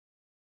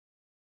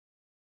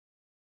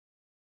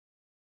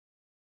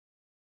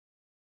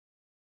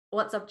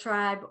What's up,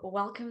 tribe?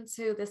 Welcome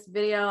to this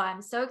video.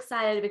 I'm so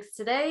excited because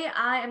today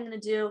I am going to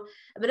do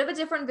a bit of a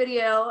different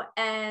video,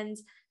 and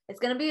it's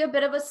going to be a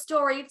bit of a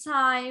story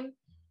time.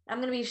 I'm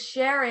going to be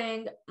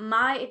sharing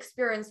my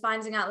experience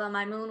finding out that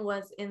my moon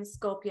was in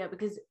Scorpio,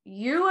 because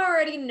you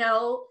already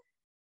know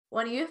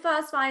when you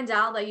first find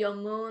out that your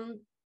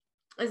moon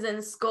is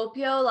in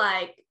Scorpio,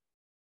 like,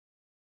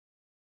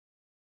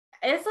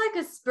 it's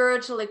like a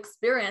spiritual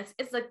experience.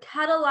 It's a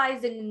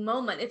catalyzing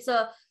moment. It's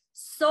a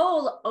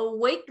soul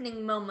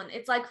awakening moment.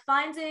 It's like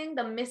finding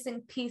the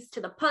missing piece to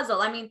the puzzle.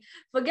 I mean,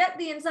 forget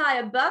the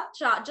entire birth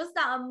chart. Just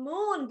that a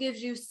moon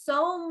gives you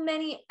so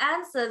many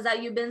answers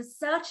that you've been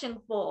searching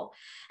for.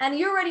 And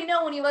you already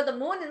know when you got the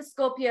moon in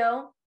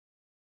Scorpio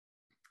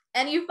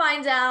and you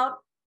find out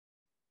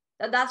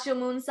that that's your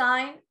moon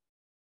sign,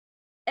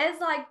 it's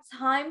like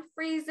time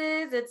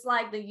freezes. It's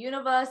like the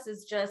universe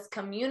is just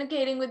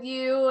communicating with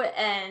you,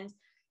 and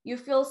you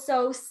feel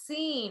so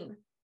seen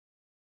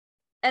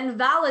and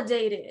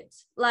validated.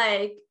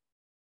 Like,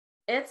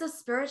 it's a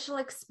spiritual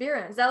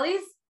experience. At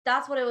least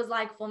that's what it was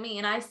like for me.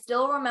 And I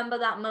still remember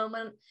that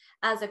moment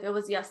as if it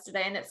was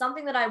yesterday. And it's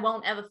something that I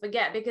won't ever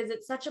forget, because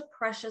it's such a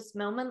precious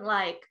moment.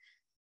 Like,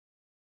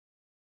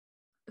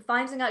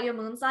 finding out your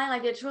moon sign,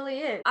 like, it truly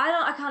is.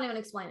 I can't even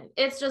explain it.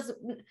 It's just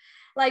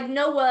like,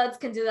 no words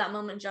can do that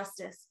moment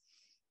justice.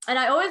 And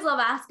I always love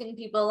asking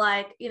people,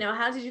 like, you know,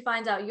 how did you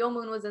find out your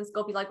moon was in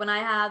Scorpio? Like, when I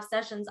have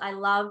sessions, I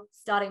love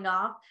starting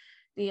off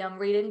the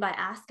reading by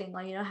asking,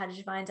 like, you know, how did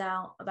you find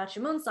out about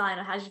your moon sign,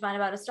 or how did you find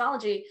out about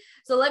astrology?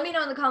 So let me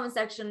know in the comment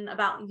section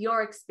about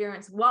your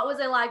experience. What was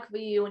it like for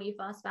you when you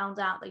first found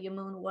out that your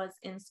moon was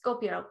in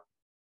Scorpio?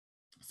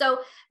 So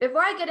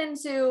before I get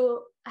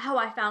into how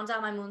I found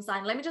out my moon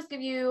sign, let me just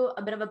give you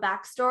a bit of a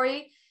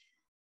backstory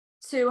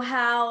to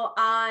how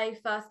I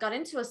first got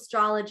into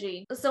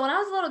astrology. So when I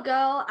was a little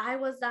girl, I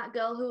was that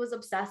girl who was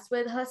obsessed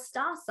with her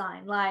star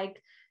sign,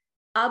 like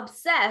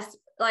obsessed,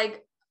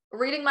 like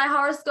reading my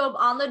horoscope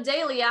on the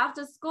daily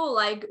after school,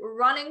 like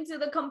running to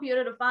the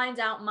computer to find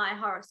out my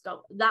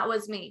horoscope. That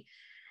was me.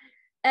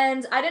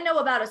 And I didn't know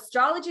about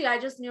astrology. I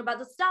just knew about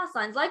the star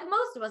signs, like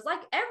most of us,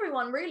 like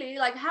everyone really.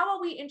 Like, how are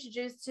we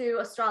introduced to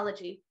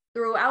astrology?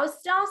 Through our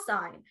star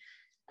sign.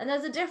 And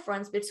there's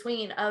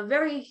a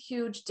very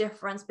huge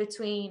difference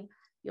between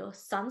your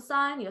sun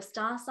sign, your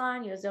star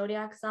sign, your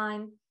zodiac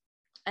sign,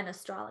 and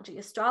astrology.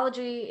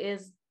 Astrology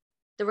is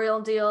the real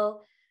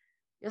deal.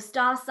 Your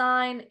star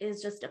sign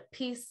is just a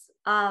piece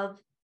of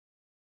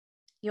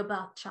your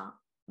birth chart,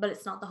 but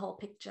it's not the whole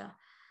picture.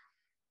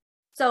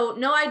 So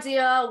no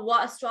idea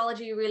what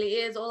astrology really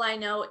is. All I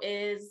know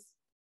is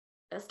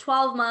there's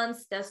 12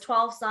 months, there's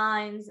 12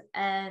 signs,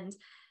 and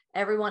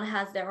everyone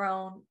has their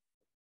own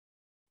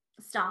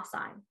star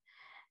sign.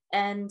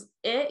 And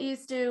it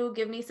used to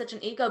give me such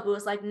an ego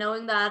boost, like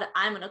knowing that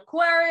I'm an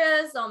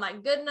Aquarius. Oh my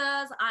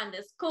goodness, I'm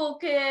this cool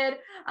kid.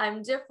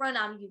 I'm different,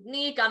 I'm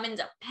unique, I'm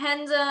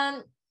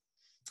independent,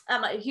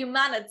 I'm a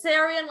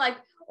humanitarian. Like,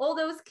 all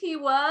those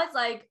keywords,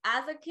 like,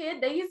 as a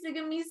kid, they used to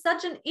give me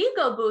such an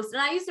ego boost.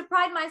 And I used to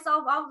pride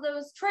myself off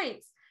those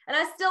traits. And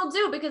I still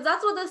do, because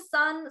that's what the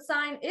sun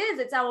sign is.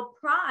 It's our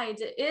pride.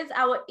 It is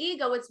our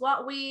ego. It's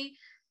what we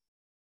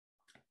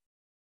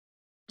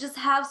just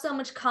have so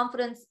much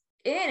confidence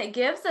in. It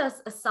gives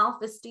us a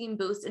self-esteem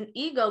boost, an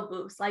ego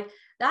boost. Like,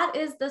 that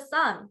is the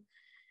sun.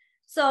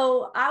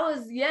 So I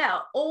was,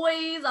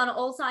 always on an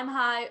all-time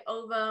high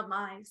over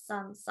my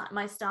sun sign,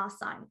 my star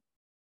sign.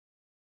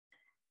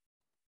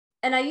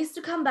 And I used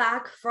to come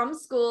back from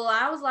school.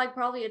 I was like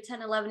probably a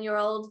 10,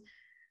 11-year-old.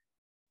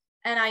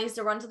 And I used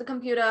to run to the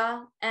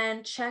computer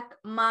and check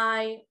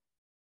my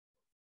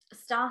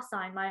star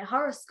sign, my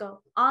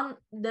horoscope, on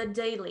the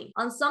daily.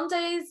 On some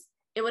days,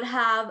 it would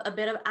have a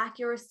bit of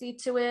accuracy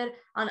to it.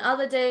 On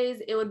other days,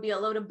 it would be a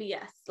load of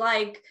BS.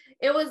 Like,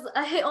 it was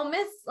a hit or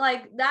miss.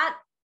 Like, that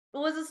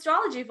was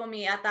astrology for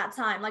me at that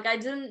time. Like, I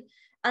didn't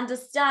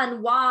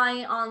understand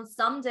why on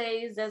some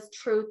days there's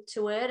truth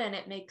to it and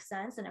it makes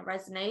sense and it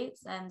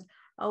resonates, and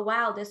oh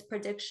wow, this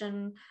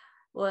prediction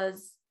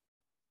was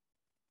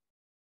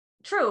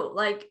true,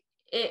 like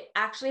it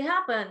actually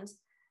happened,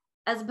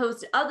 as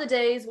opposed to other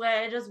days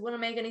where it just wouldn't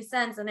make any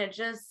sense and it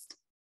just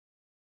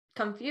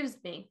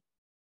confused me.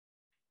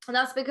 And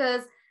that's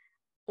because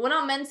we're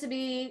not meant to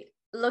be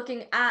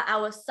looking at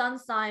our sun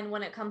sign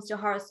when it comes to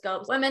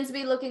horoscopes. We're meant to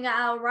be looking at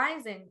our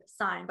rising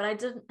sign, but I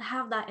didn't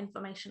have that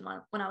information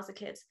when I was a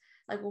kid.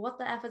 Like, well, what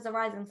the F is a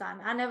rising sign?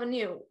 I never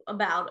knew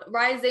about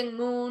rising,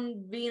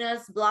 moon,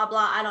 Venus, blah,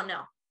 blah. I don't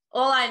know.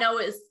 All I know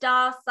is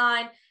star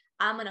sign.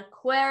 I'm an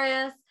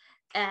Aquarius,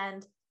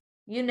 and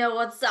you know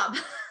what's up.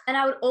 And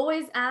I would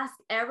always ask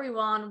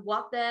everyone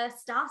what their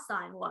star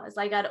sign was.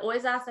 Like, I'd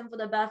always ask them for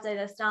their birthday,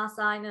 their star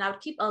sign, and I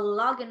would keep a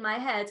log in my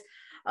head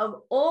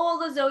of all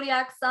the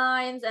zodiac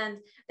signs and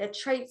their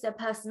traits, their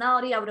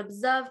personality. I would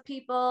observe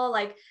people.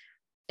 Like,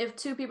 if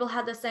two people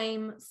had the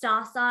same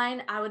star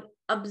sign, I would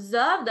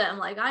observe them.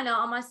 Like, I know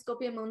on my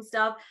Scorpio moon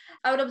stuff,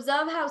 I would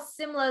observe how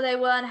similar they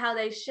were and how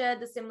they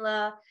shared the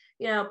similar,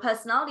 you know,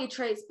 personality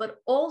traits, but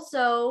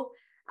also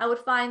I would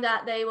find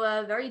that they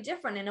were very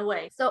different in a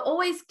way. So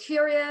always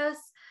curious,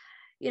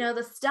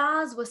 the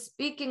stars were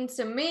speaking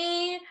to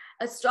me,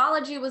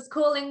 astrology was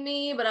calling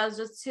me, but I was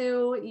just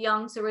too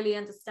young to really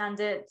understand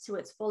it to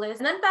its fullest.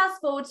 And then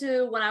fast forward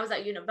to when I was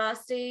at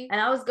university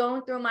and I was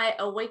going through my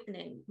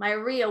awakening, my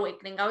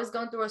reawakening. I was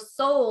going through a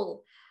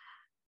soul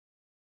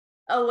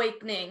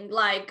awakening.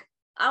 Like,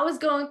 I was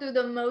going through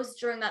the most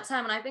during that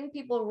time. And I think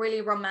people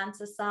really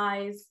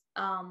romanticize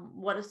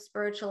what a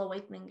spiritual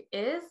awakening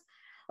is.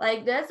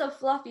 Like, there's a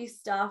fluffy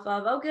stuff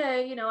of,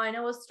 okay, I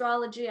know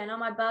astrology, I know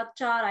my birth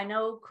chart, I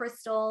know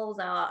crystals,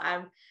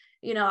 I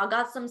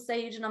got some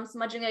sage and I'm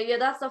smudging it. Yeah,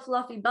 that's the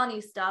fluffy bunny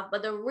stuff.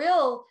 But the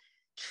real,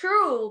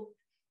 true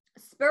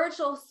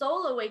spiritual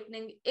soul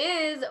awakening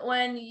is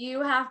when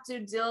you have to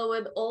deal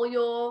with all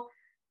your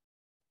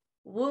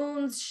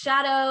wounds,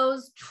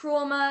 shadows,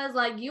 traumas.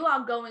 Like, you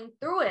are going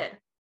through it.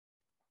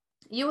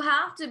 You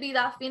have to be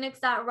that phoenix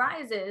that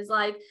rises.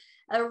 Like,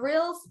 a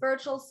real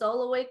spiritual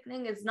soul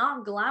awakening is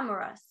not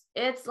glamorous.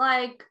 It's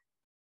like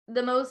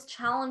the most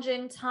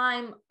challenging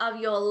time of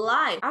your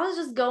life. I was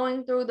just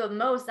going through the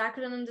most. I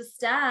couldn't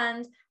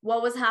understand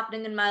what was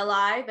happening in my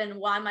life and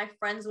why my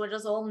friends were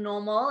just all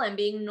normal and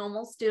being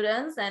normal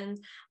students, and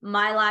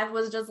my life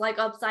was just like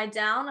upside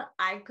down.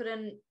 I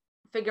couldn't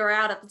figure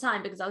out at the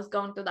time because I was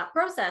going through that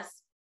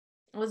process.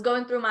 I was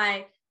going through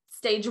my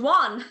stage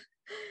 1,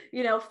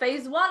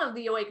 phase 1 of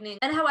the awakening.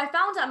 And how I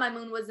found out my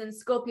moon was in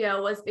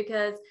Scorpio was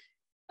because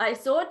I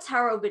saw a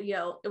tarot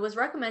video. It was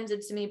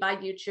recommended to me by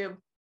YouTube.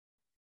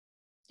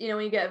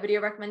 When you get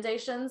video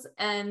recommendations,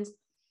 and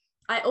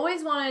I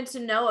always wanted to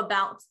know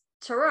about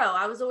tarot.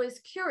 I was always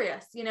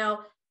curious,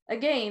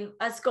 again,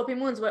 as Scorpio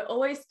moons, we're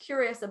always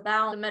curious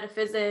about the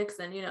metaphysics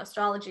and,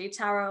 astrology,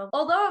 tarot.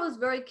 Although I was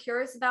very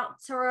curious about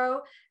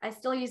tarot, I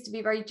still used to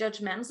be very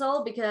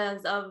judgmental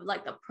because of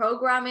like the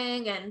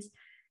programming and,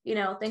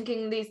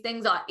 thinking these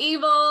things are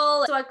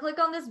evil. So I click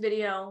on this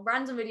video,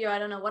 random video. I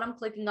don't know what I'm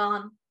clicking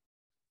on.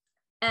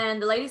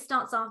 And the lady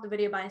starts off the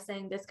video by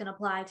saying this can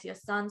apply to your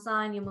sun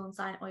sign, your moon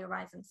sign, or your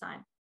rising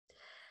sign.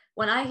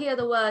 When I hear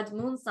the word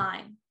moon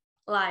sign,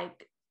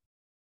 like,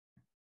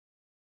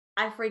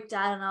 I freaked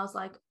out and I was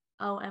like,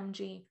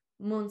 OMG,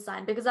 moon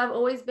sign, because I've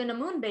always been a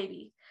moon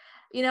baby.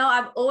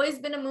 I've always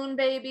been a moon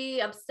baby,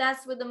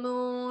 obsessed with the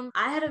moon.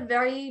 I had a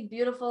very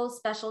beautiful,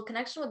 special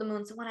connection with the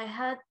moon. So when I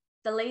heard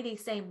the lady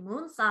say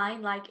moon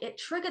sign, like, it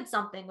triggered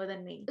something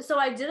within me. So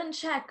I didn't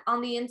check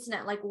on the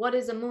internet, like, what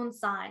is a moon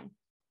sign?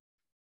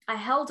 I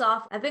held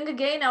off. I think,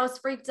 again, I was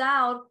freaked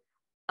out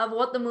of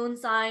what the moon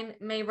sign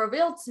may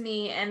reveal to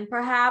me, and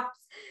perhaps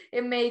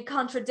it may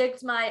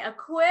contradict my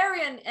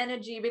Aquarian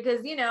energy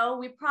because,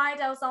 we pride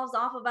ourselves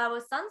off of our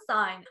sun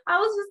sign. I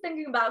was just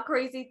thinking about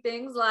crazy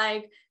things,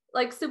 like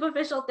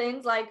superficial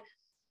things, like,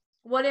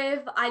 what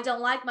if I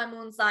don't like my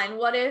moon sign?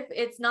 What if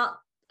it's not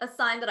a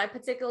sign that I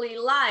particularly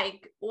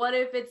like? What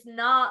if it's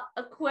not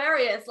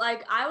Aquarius?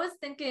 Like, I was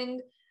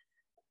thinking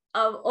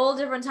of all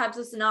different types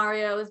of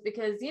scenarios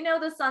because,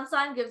 the sun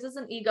sign gives us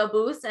an ego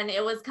boost, and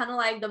it was kind of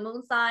like the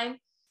moon sign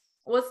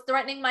was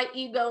threatening my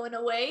ego in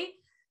a way.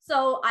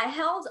 So I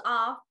held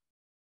off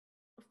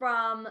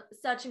from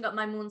searching up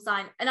my moon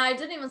sign, and I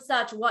didn't even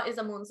search what is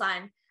a moon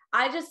sign.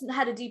 I just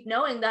had a deep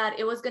knowing that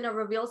it was going to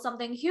reveal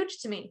something huge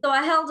to me. So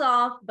I held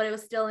off, but it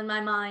was still in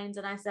my mind.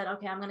 And I said,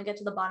 okay, I'm going to get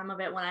to the bottom of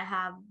it when I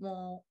have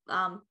more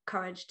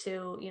courage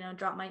to,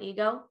 drop my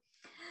ego.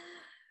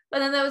 But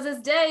then there was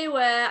this day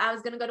where I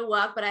was going to go to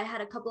work, but I had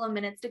a couple of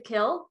minutes to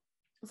kill.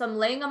 So I'm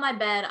laying on my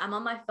bed, I'm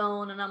on my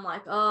phone, and I'm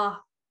like, oh,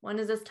 when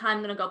is this time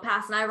going to go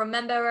past? And I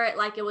remember it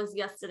like it was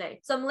yesterday.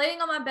 So I'm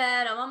laying on my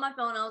bed, I'm on my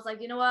phone. I was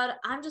like, you know what?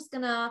 I'm just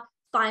going to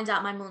find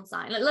out my moon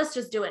sign. Like, let's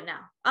just do it now.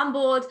 I'm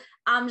bored.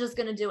 I'm just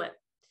going to do it.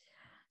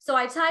 So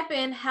I type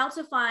in how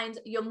to find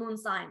your moon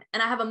sign,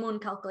 and I have a moon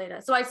calculator.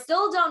 So I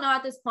still don't know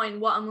at this point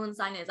what a moon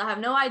sign is. I have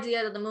no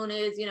idea that the moon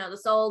is, the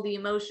soul, the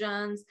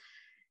emotions,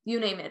 you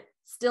name it.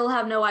 Still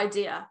have no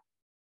idea.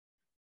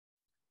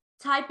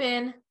 Type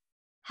in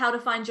how to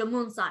find your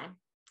moon sign.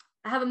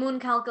 I have a moon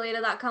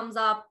calculator that comes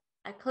up.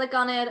 I click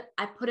on it.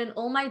 I put in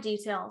all my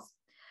details.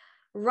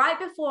 Right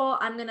before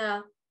I'm going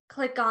to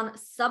click on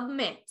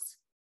submit,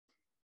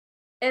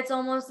 it's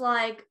almost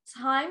like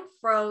time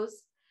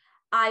froze.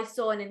 I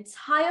saw an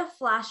entire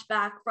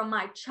flashback from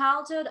my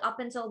childhood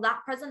up until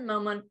that present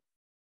moment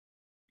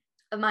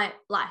of my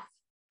life.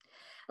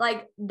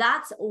 Like,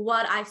 that's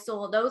what I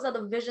saw. Those are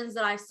the visions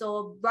that I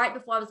saw right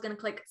before I was going to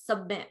click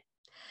submit.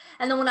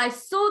 And then when I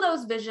saw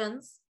those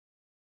visions,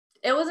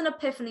 it was an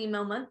epiphany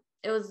moment.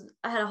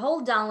 I had a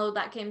whole download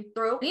that came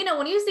through.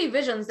 When you see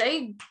visions,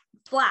 they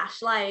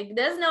flash. Like,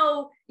 there's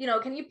no,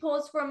 can you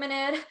pause for a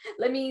minute?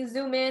 Let me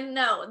zoom in.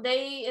 No,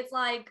 it's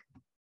like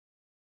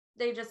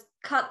they just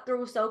cut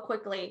through so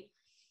quickly.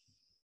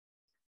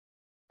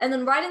 And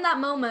then right in that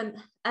moment,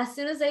 as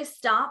soon as they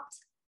stopped,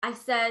 I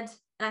said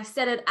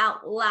it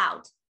out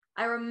loud.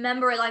 I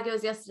remember it like it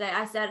was yesterday.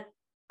 I said,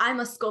 I'm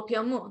a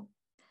Scorpio moon.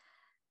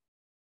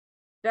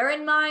 Bear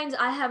in mind,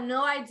 I have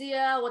no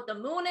idea what the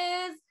moon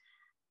is.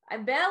 I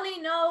barely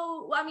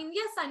know. I mean,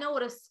 yes, I know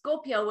what a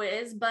Scorpio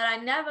is, but I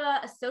never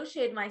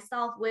associate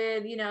myself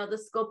with, the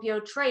Scorpio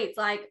traits.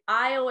 Like,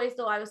 I always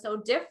thought I was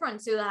so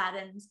different to that.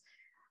 And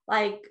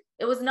Like,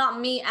 it was not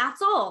me at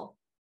all.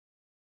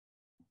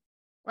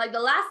 Like, the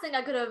last thing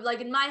I could have,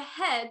 like, in my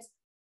head,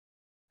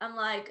 I'm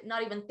like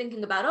not even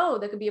thinking about, oh,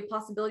 there could be a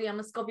possibility I'm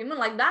a Scorpio moon.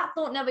 Like, that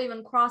thought never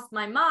even crossed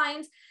my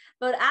mind.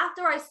 But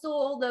after I saw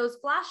all those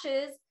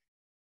flashes,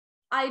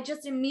 I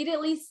just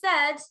immediately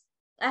said,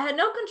 I had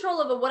no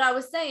control over what I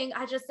was saying.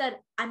 I just said,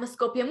 I'm a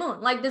Scorpio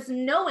moon. Like, this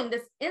knowing,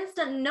 this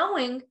instant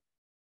knowing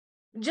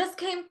just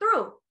came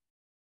through.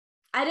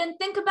 I didn't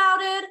think about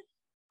it.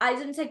 I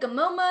didn't take a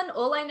moment.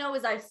 All I know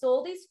is I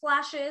saw these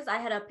flashes. I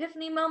had an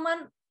epiphany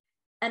moment.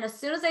 And as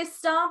soon as they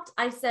stopped,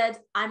 I said,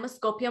 I'm a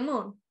Scorpio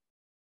moon.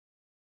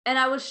 And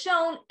I was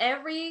shown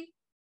every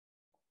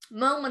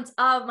moment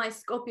of my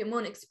Scorpio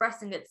moon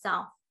expressing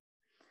itself.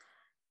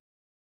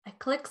 I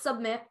click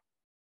submit.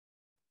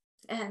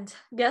 And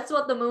guess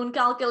what the moon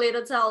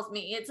calculator tells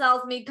me? It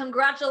tells me,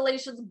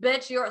 congratulations,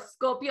 bitch, you're a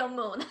Scorpio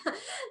moon.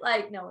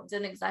 Like, no, it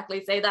didn't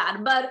exactly say that,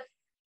 but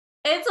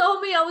it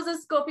told me I was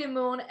a Scorpio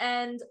moon,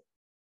 and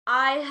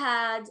I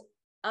had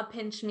a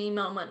pinch me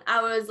moment.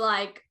 I was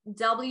like,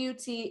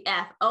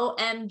 WTF,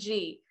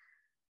 OMG.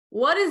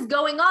 What is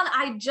going on?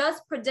 I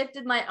just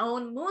predicted my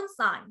own moon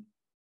sign.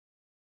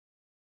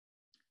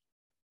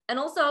 And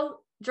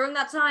also, during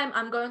that time,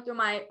 I'm going through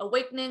my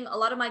awakening. A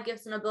lot of my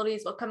gifts and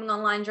abilities were coming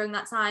online during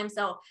that time.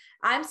 So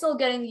I'm still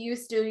getting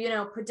used to, you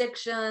know,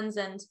 predictions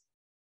and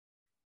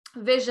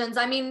visions.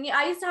 I mean,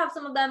 I used to have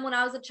some of them when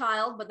I was a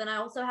child, but then I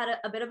also had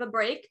a bit of a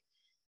break.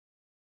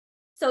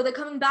 So they're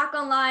coming back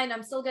online.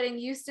 I'm still getting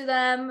used to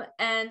them.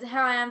 And here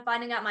I am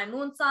finding out my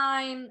moon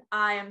sign.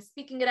 I am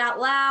speaking it out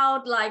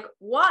loud. Like,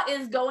 what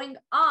is going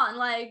on?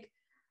 Like,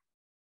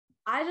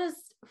 I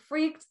just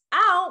freaked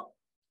out.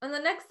 And the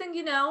next thing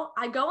you know,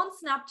 I go on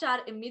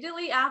Snapchat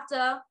immediately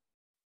after,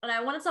 and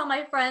I want to tell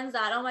my friends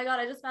that, oh my God,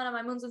 I just found out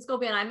my moon's in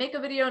Scorpio, and I make a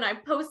video and I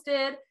post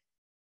it.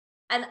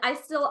 And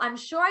I'm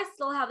sure I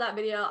still have that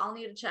video. I'll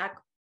need to check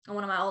on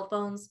one of my old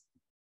phones.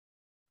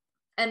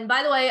 And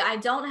by the way, I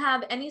don't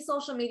have any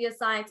social media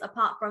sites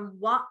apart from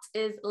what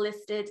is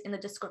listed in the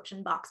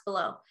description box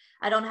below.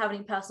 I don't have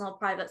any personal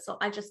private, so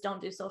I just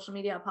don't do social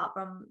media apart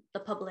from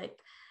the public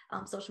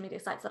social media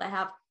sites that I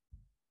have.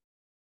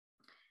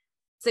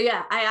 So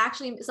yeah,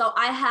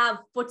 I have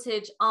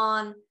footage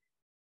on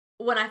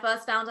when I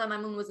first found out my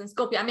moon was in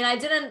Scorpio. I mean, I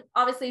didn't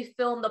obviously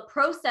film the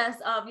process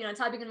of, you know,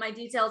 typing in my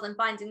details and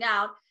finding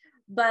out,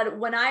 but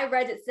when I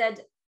read it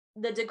said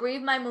the degree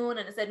of my moon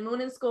and it said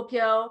moon in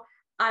Scorpio,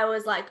 I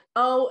was like,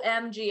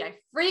 OMG, I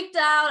freaked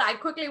out. I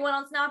quickly went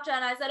on Snapchat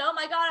and I said, oh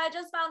my God, I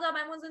just found out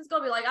my moon's in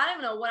Scorpio. Like, I don't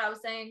even know what I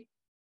was saying.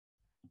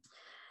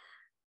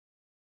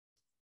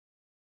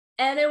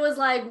 And it was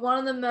like one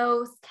of the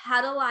most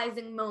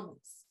catalyzing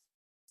moments.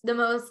 The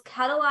most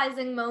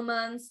catalyzing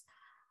moments.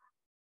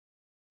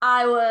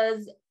 I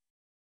was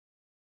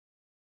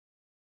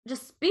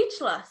just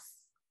speechless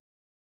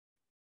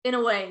in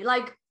a way.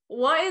 Like,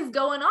 what is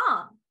going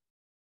on?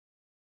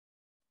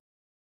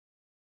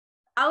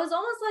 I was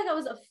almost like I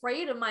was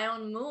afraid of my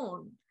own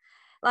moon,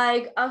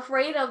 like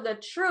afraid of the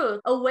truth.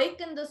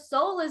 Awakened the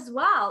soul as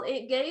well.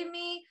 It gave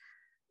me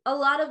a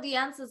lot of the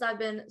answers I've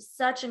been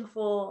searching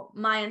for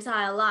my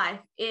entire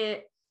life.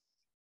 It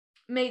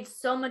made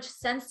so much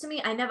sense to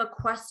me. I never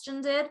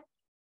questioned it,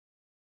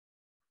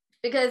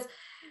 because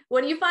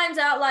when you find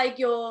out like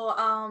your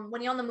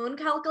when you're on the moon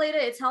calculator,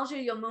 it tells you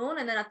your moon,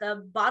 and then at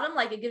the bottom,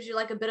 like, it gives you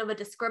like a bit of a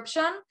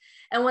description.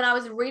 And when I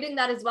was reading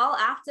that as well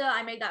after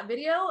I made that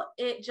video,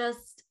 it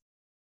just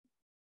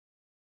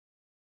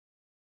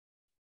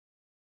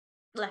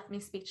left me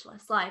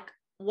speechless. Like,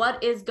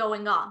 what is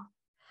going on?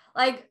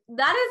 Like,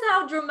 that is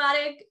how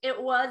dramatic it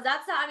was.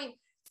 That's how, I mean,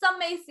 some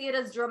may see it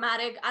as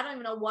dramatic. I don't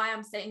even know why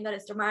I'm saying that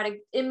it's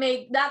dramatic.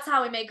 That's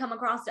how it may come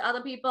across to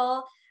other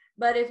people.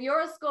 But if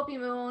you're a Scorpio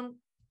moon,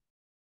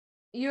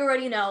 you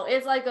already know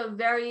it's like a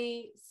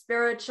very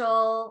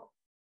spiritual,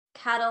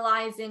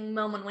 catalyzing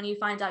moment when you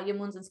find out your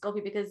moon's in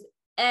Scorpio, because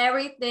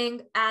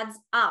everything adds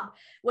up.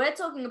 We're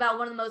talking about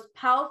one of the most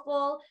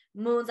powerful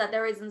moons that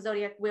there is in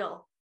zodiac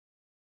wheel.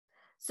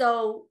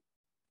 So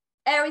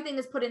everything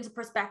is put into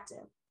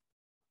perspective.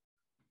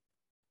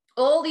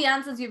 All the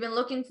answers you've been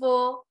looking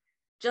for,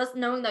 just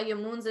knowing that your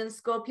moon's in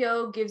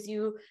Scorpio gives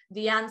you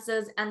the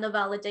answers and the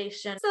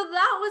validation. So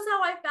that was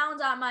how I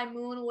found out my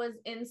moon was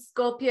in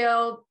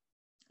Scorpio.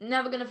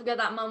 Never going to forget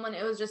that moment.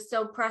 It was just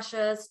so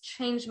precious,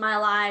 changed my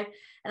life.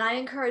 And I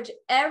encourage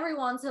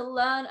everyone to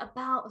learn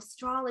about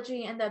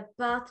astrology and their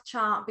birth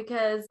chart,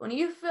 because when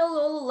you feel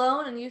all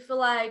alone and you feel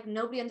like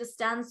nobody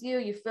understands you,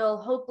 you feel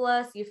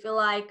hopeless, you feel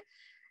like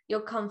you're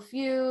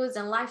confused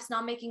and life's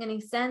not making any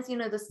sense, you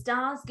know, the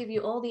stars give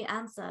you all the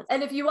answers.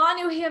 And if you are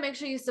new here, make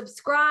sure you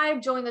subscribe,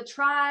 join the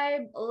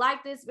tribe,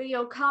 like this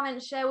video,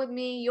 comment, share with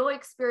me your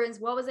experience.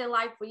 What was it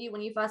like for you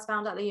when you first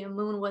found out that your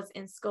moon was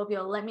in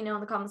Scorpio? Let me know in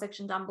the comment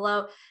section down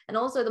below. And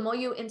also, the more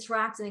you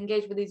interact and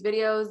engage with these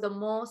videos, the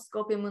more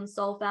Scorpio moon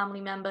soul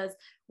family members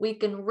we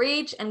can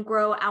reach and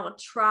grow our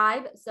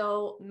tribe.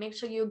 So make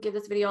sure you give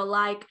this video a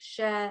like,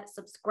 share,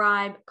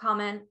 subscribe,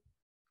 comment.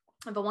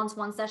 And for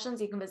one-to-one sessions,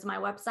 you can visit my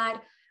website,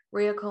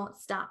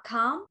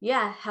 riacoates.com.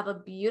 Yeah, have a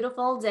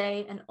beautiful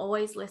day and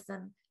always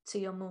listen to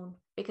your moon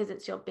because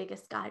it's your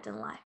biggest guide in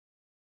life.